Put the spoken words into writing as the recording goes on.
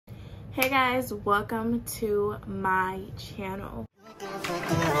Hey guys, welcome to my channel.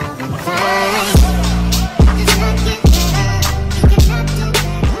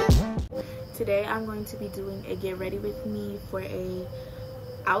 Today I'm going to be doing a get ready with me for a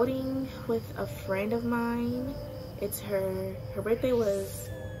outing with a friend of mine. It's her birthday was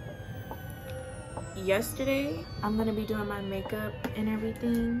yesterday. I'm gonna be doing my makeup and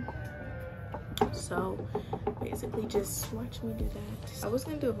everything, so basically just watch me do that. I was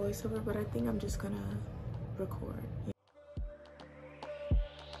gonna do a voiceover, but I think I'm just gonna record.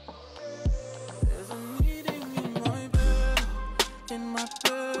 There's a meeting in my bed, in my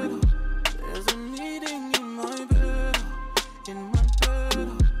bed. There's a meeting in my bed, in my bed.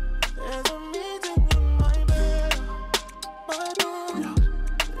 There's a meeting in my bed, my bed.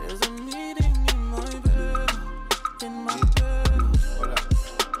 There's a meeting in my bed, in my bed. Hold up.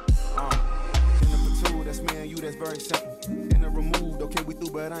 In the two, that's me and you, that's very simple. In the removed, okay, we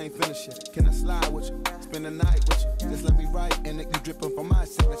through, but I ain't finished yet. Can I slide with you? Spend the night with you? Just let me write, and it you dripping from my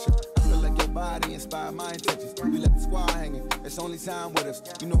signature. I feel like your body inspired my intentions. We left the squad hanging, it's only time with us.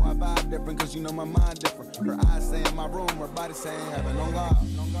 You know I vibe different, cause you know my mind different. Her eyes say in my room, her body saying heaven on God.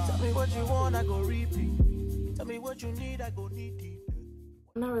 Tell me what you want, I go repeat. Tell me what you need, I go need deep.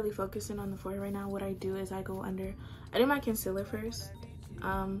 I'm not really focusing on the forehead right now. What I do is I do my concealer first.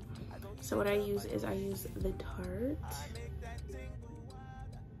 So what I use is I use the Tarte.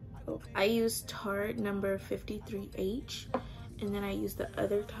 I use Tarte number 53H, and then I use the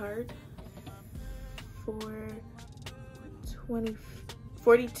other Tarte for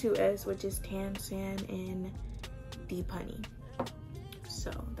 42S, which is Tan Sand and Deep Honey.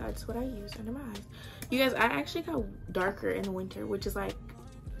 So that's what I use under my eyes. You guys, I actually got darker in the winter, which is like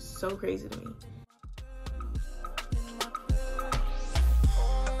so crazy to me.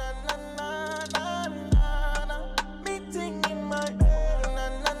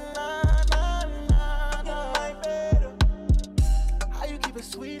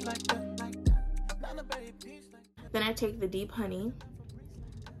 Then I take the Deep Honey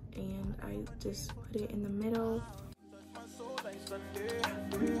and I just put it in the middle.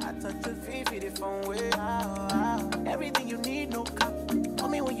 I touch the feet phone way. Everything you need, no cup. Tell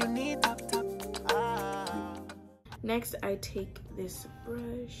me when you need top. Next, I take this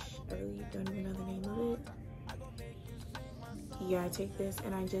brush. I really don't even know the name of it. Yeah, I take this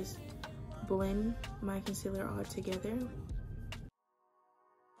and I just blend my concealer all together.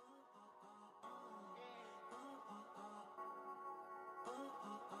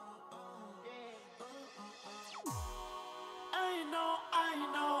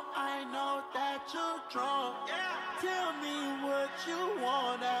 I know that you're drunk. Yeah. Tell me what you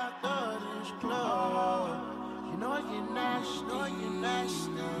want after this club. You know you're nasty.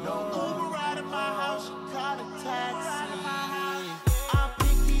 Don't Uber right at my house, you call a taxi. I'm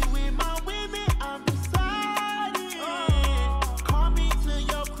picky with my women, I'm deciding. Call me to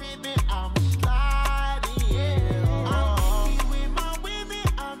your crib and I'm sliding. I'm picky with my women,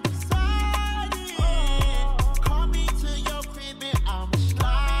 I'm deciding. Call me to your crib and I'm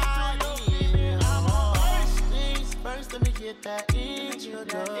sliding. First, let me get that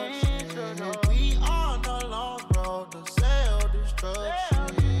introduction. We on the long road to self-destruction.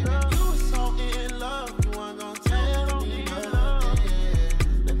 You were so in love, you weren't gonna tell me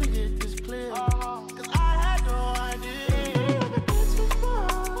nothing. Let me get this clear, cause I had no idea. I did too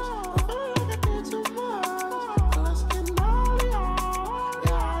much, I feel like I did too much. Let's get all y'all,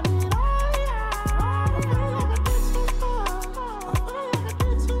 yeah, I need all y'all. I feel like I did too much, I feel like I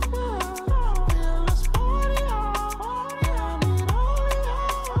did too much. Yeah, let's party y'all, yeah, I need all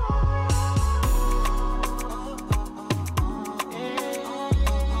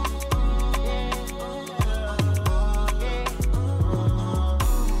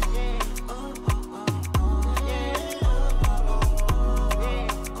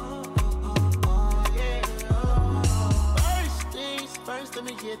First, let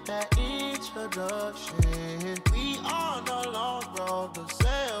me get that introduction. We on the long road to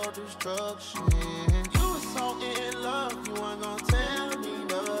self-destruction. You were so in love, you weren't gonna tell me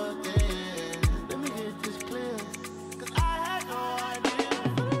nothing. Let me get this clear, cause I had no idea. I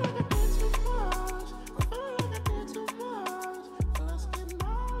feel like I did too much. I feel like I did too much. Let's get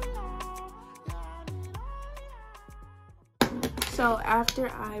all y'all. Yeah, I need all y'all. So after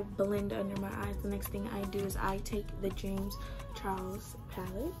I blend under my eyes, the next thing I do is I take the James Charles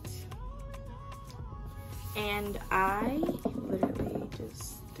palette and I literally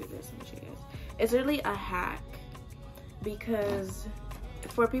just do this. Let me show you guys. It's really a hack because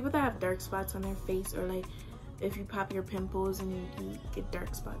for people that have dark spots on their face, or like if you pop your pimples and you get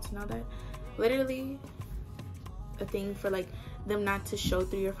dark spots and all that, literally a thing for like them not to show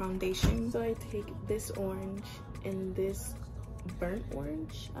through your foundation. So I take this orange and this burnt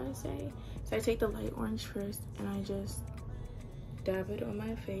orange, I say. So I take the light orange first and I just dab it on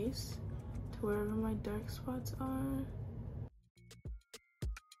my face to wherever my dark spots are.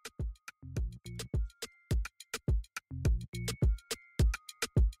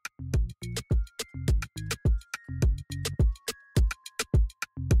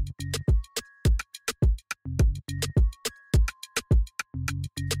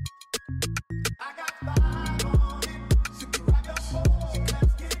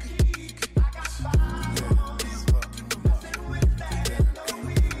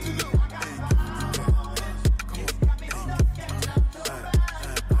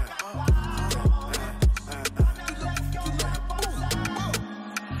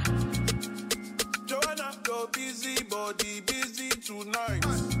 Busy tonight.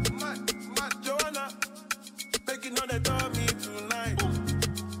 Joanna, making all the dummy tonight.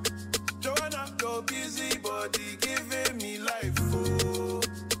 Joanna, your busy body giving me life, oh,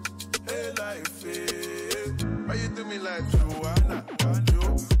 hey life, hey. Why you do me like Joanna,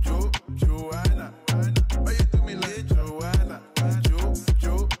 Joanna? Why you do me like Joanna,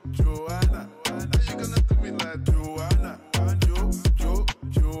 Joanna? How you gonna do me like Joanna,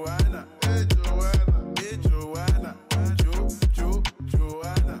 Joanna? Hey Joanna, hey Joanna.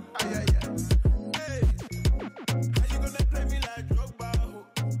 Joanna, ay, ay, ay. Hey, how you gonna play me like Drogba, ho?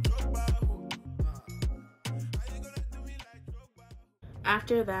 How you gonna do me like Drogba?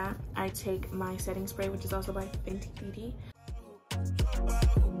 After that, I take my setting spray, which is also by Fenty Beauty.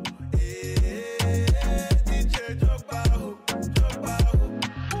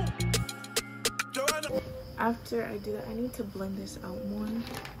 After I do that, I need to blend this out more.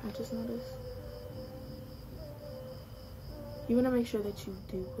 I just noticed. You want to make sure that you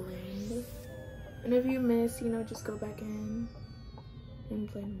do blend. And if you miss, you know, just go back in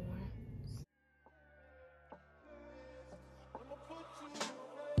and blend more.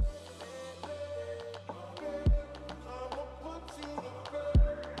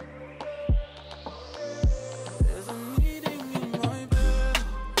 There's a meeting in my bed,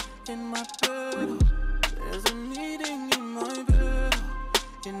 in my bed. There's a meeting in my bed,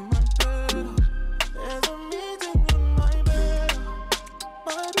 in my bed. There's a meeting in my bed,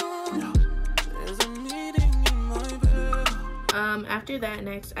 my bed. There's a meeting in my bed. After that,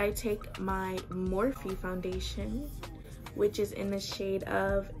 next I take my Morphe foundation, which is in the shade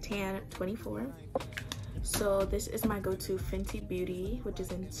of Tan 24. So this is my go-to Fenty Beauty, which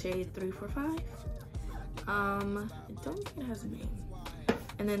is in shade 345. I don't think it has a name.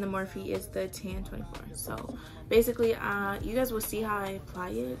 And then the Morphe is the Tan 24. So basically, you guys will see how I apply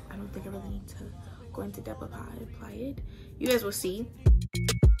it. I don't think I really need to go into depth of how I apply it. You guys will see.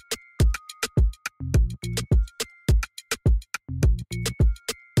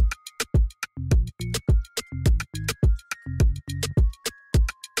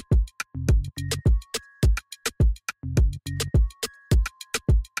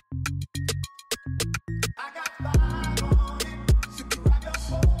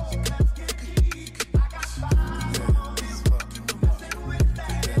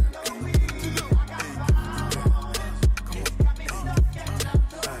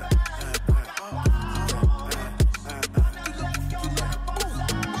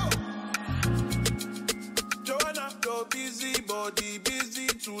 Busy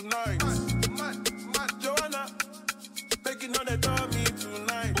tonight. Joanna, making all the dummy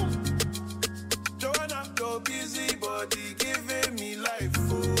tonight. Joanna, your busy body giving me life,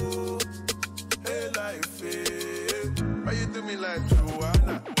 oh, hey life, hey. Why you do me like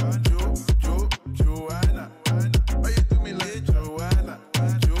Joanna, Joanna? Why you do me like Joanna,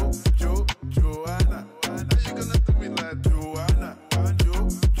 Joanna? How you gonna do me like Joanna,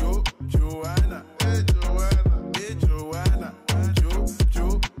 Joanna? Hey Joanna, hey Joanna.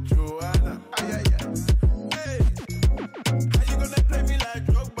 Joanna, ay, ay, ay. Hey, how you gonna play me like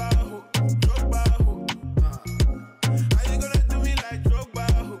Drogba, ho? How you gonna do me like Drogba,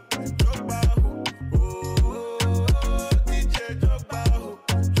 ho? Oh, DJ Drogba, ho.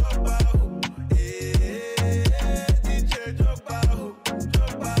 Hey, DJ Drogba, ho.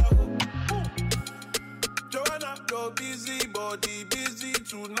 Joanna, your busy body, busy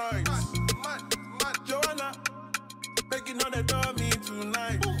tonight. Joanna, making all the dummy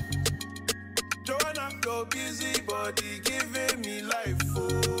tonight. Joanna, your busy body giving me life,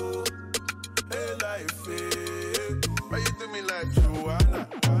 oh, hey life, hey. Why you do me like Joanna,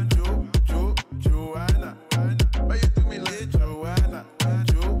 Joanna? Why you do me like Joanna,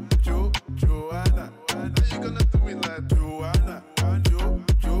 Joanna? How you gonna do me like Joanna,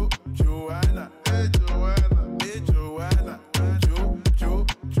 Joanna? Hey Joanna, hey Joanna.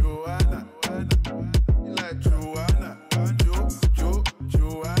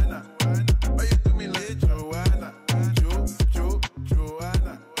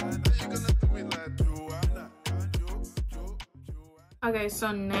 Okay,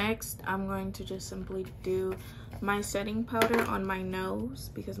 so next I'm going to just simply do my setting powder on my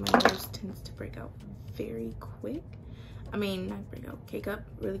nose because my nose tends to break out very quick. I mean, not break out, cake up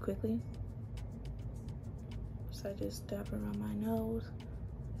really quickly. So I just dab around my nose.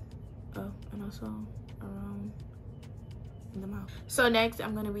 Oh, and also around the mouth. So next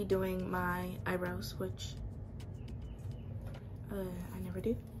I'm gonna be doing my eyebrows, which I never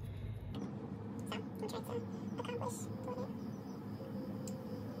do.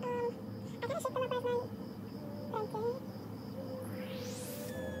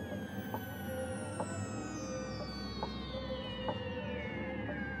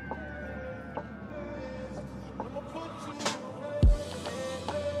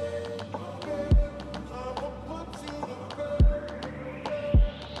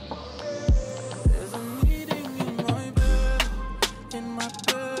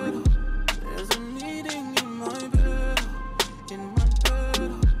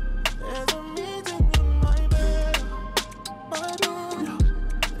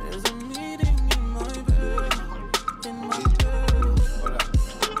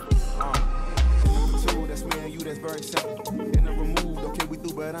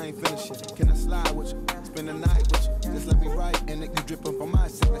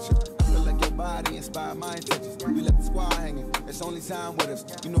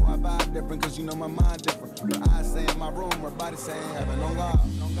 You know I vibe different cause you know my mind different. Your eyes say in my room, her body saying heaven on God.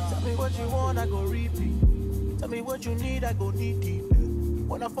 Tell me what you want, I go repeat. Tell me what you need, I go deep, deep.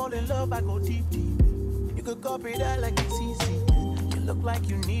 When I fall in love, I go deep, deep. You could copy that like it's easy. You look like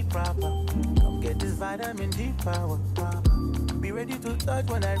you need proper. Come get this vitamin D power. Be ready to touch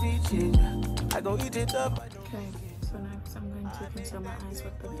when I reach it. I go eat it up. Okay, so next I'm going to conceal my eyes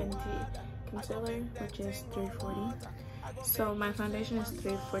with the Fenty concealer, which is 340. So my foundation is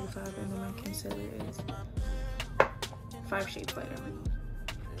 345 and then my concealer is 5 shades lighter.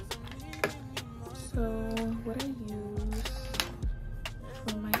 So what I use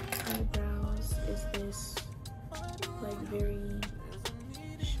for my eyebrows is this like very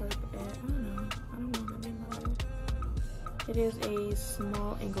sharp edge. I don't know the name of it. It is a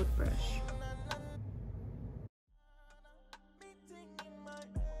small angled brush.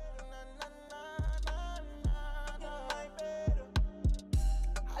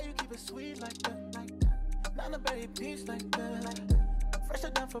 Sweet like that, like that. Not a berry peach like that, like that.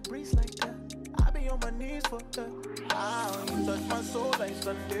 Fresher than Febreze like that. I be on my knees for that. Ah, you touch my soul like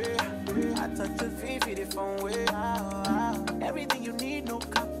Sunday. I touch your feet, feel it from way. Everything you need, no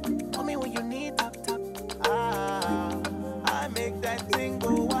cap. Call me when you need tap tap. I make that thing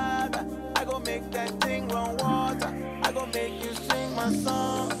go wild. I go make that thing run water. I go make you sing my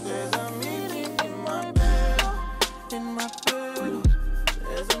song. There's a meaning in my bed, in my bed.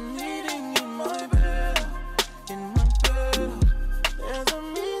 There's a meeting in my bed, in my bed. There's a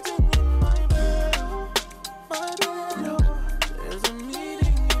meeting in my bed, my bed. There's a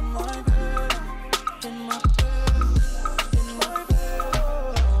meeting in my bed, in my bed, in my bed.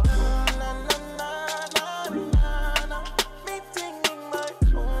 Na na na na na na. Meeting in my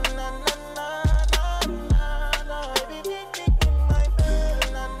na na na na na. Baby, meeting in my bed,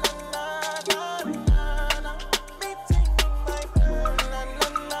 na na na na na. Meeting in my bed, na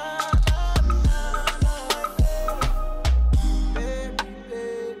na.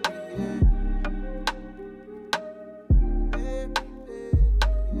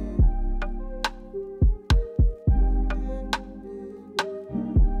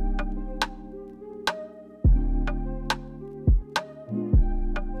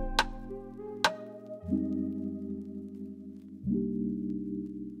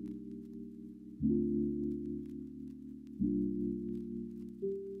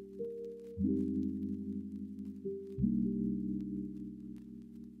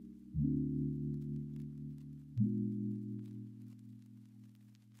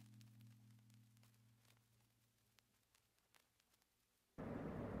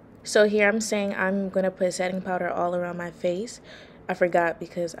 So here I'm saying I'm going to put setting powder all around my face. I forgot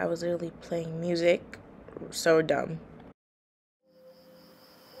because I was literally playing music. So dumb.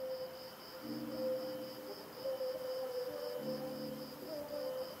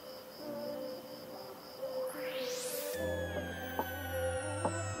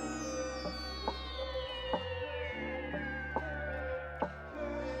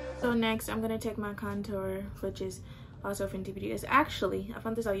 So next I'm going to take my contour, which is also Fenty Beauty. It's actually, I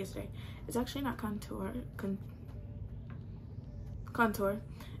found this out yesterday. It's actually not contour. Contour.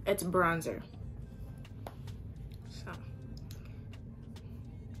 It's bronzer. So,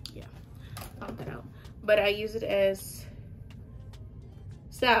 yeah. Found that out. But I use it as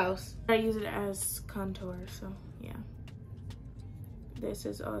styles. I use it as contour, so yeah. This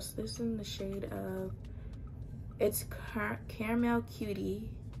is in the shade of, it's Caramel Cutie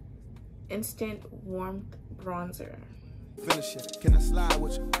Instant Warmth Bronzer. Finish it. Can I slide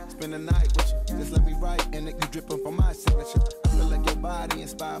with you? Spend the night with you. Just let me write and you dripping from my signature. I feel like your body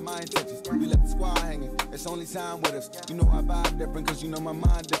inspired my intentions. We left the squad hanging. It's only time with us. You know I vibe different because you know my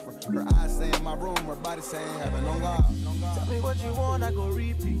mind different. Her eyes say in my room, her body saying heaven on God. Tell me what you want, I go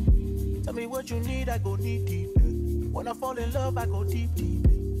repeat. Tell me what you need, I go deep deep. When I fall in love, I go deep deep.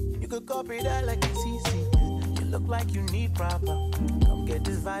 You could copy that like it's easy. You look like you need proper. Come get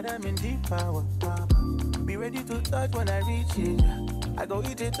this vitamin D power. Be ready to touch when I reach it. I go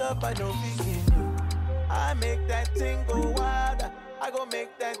eat it up, I don't begin. I make that thing go wild. I go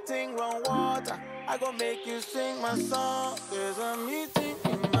make that thing run water. I go make you sing my song. There's a meeting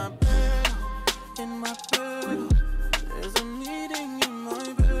in my bed, in my bed. There's a meeting in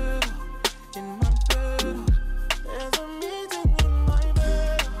my bed, in my bed. There's a meeting in my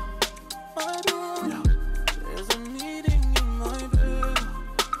bed, my bed. There's a meeting in my bed,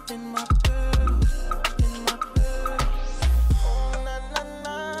 in my bed, in my bed. Oh na na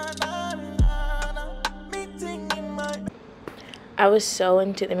na na na, meeting in my. I was so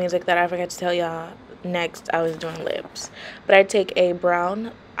into the music that I forgot to tell y'all. Next, I was doing lips, but I take a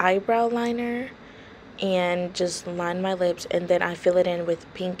brown eyebrow liner and just line my lips, and then I fill it in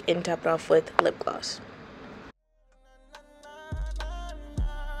with pink and top it off with lip gloss.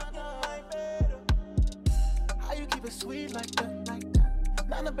 How you keep it sweet like that, like that?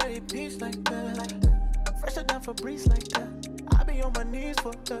 Not a berry piece like that, like that. Fresher than Febreze like that. I be on my knees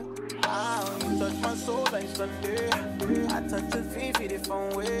for that. Ah, you touch my soul like Sunday. I touch the feet, feed it from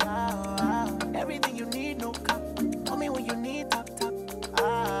way. Ah, everything you need, no cap. Tell me when you need tap tap.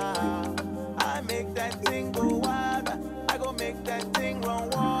 Ah, I make that thing go wild. I go make that thing run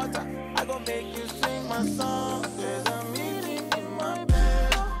water. I go make you sing my song. There's a meeting in my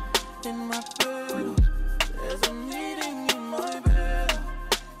bed, in my bed. There's a meeting in my bed,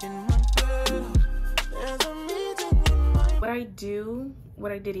 in my bed. There's a meeting in my bed.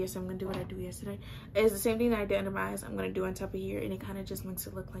 What I did yesterday, I'm gonna do what I do yesterday. It's the same thing that I did under my eyes. I'm gonna do on top of here, and it kind of just makes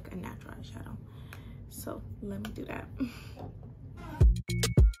it look like a natural eyeshadow. So let me do that.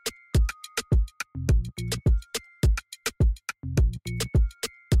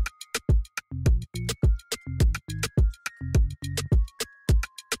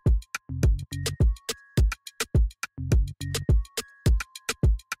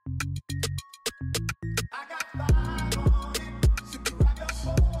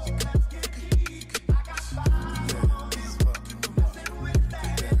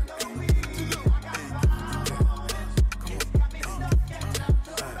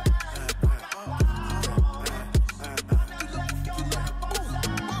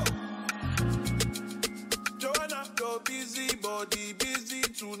 Busy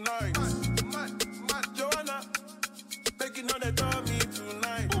tonight. Joanna, taking on the dummy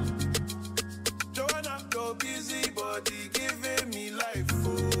tonight. Joanna, your busy body giving me life,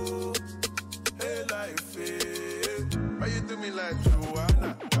 oh, hey life, hey. Why you do me like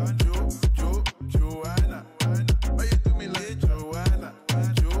Joanna, Joanna? Why you do me like Joanna,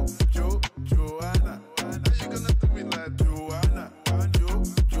 Joanna? Why you gonna do me like Joanna,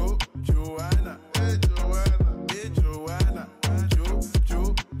 Joanna? Hey Joanna, hey Joanna.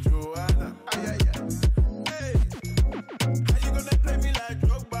 Joanna, ay, ay, ay. Hey, how you gonna play me like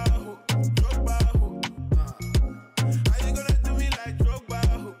Drogba, ho? How you gonna do me like Drogba,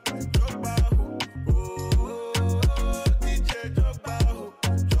 ho? Oh, DJ Drogba, ho.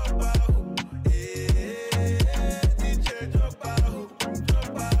 Hey, DJ Drogba, ho.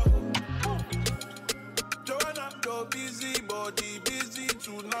 Joanna, your busy body, busy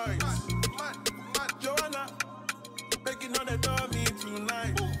tonight. Joanna, making on the dummy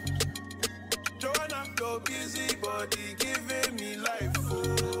tonight. Joanna, your busy body giving me life,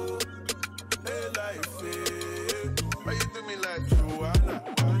 oh, hey life, hey. Why you do me like Joanna,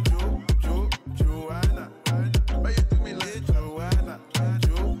 Joanna? Why you do me like Joanna,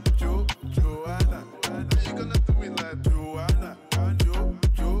 Joanna? Why you gonna do me like Joanna,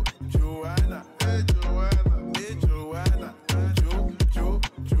 Joanna? Hey Joanna, hey Joanna,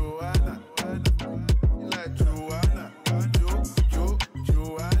 Joanna. You like Joanna,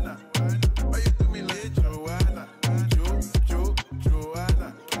 Joanna? Why you do me like Joanna, Joanna?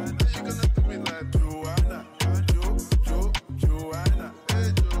 How you gonna do me like Joanna, Joanna?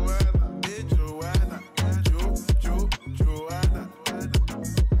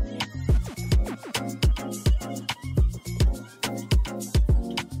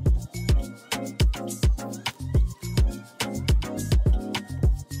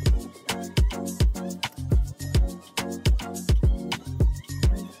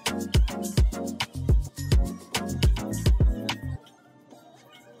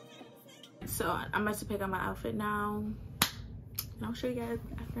 So I'm about to pick out my outfit now, and I'll show you guys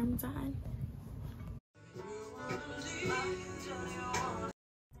after I'm done.